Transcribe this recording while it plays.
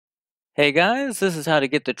Hey guys, this is how to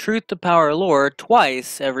get the Truth to Power lore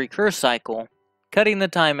twice every curse cycle, cutting the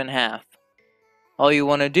time in half. All you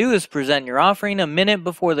want to do is present your offering a minute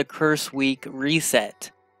before the curse week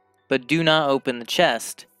reset, but do not open the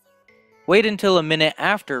chest. Wait until a minute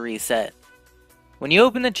after reset. When you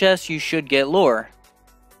open the chest, you should get lore.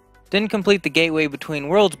 Then complete the Gateway Between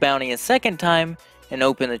Worlds bounty a second time and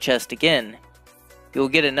open the chest again. You'll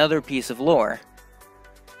get another piece of lore.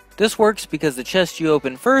 This works because the chest you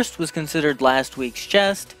opened first was considered last week's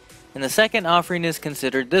chest, and the second offering is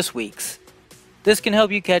considered this week's. This can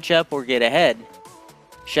help you catch up or get ahead.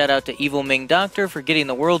 Shout out to Evil Ming Doctor for getting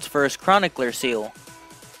the world's first Chronicler seal.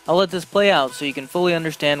 I'll let this play out so you can fully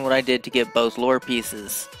understand what I did to get both lore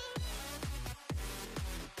pieces.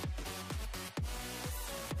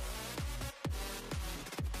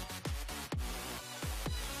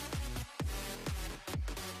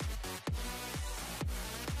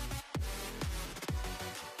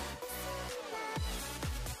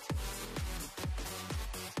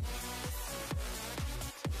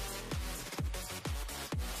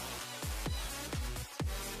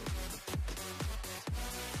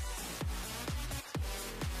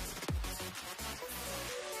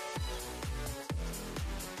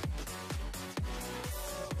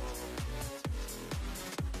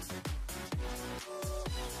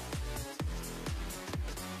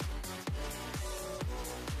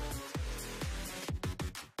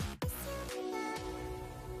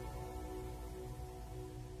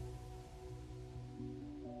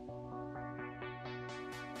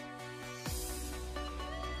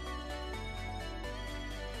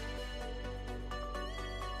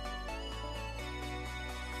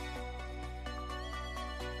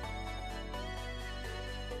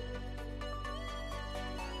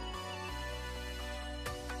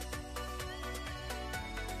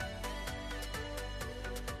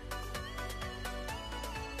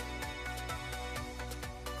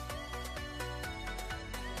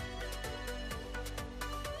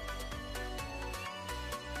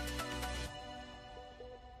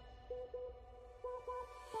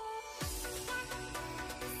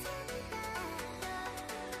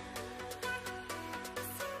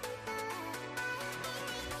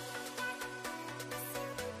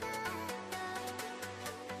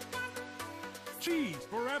 Cheese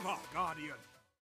forever, Guardian!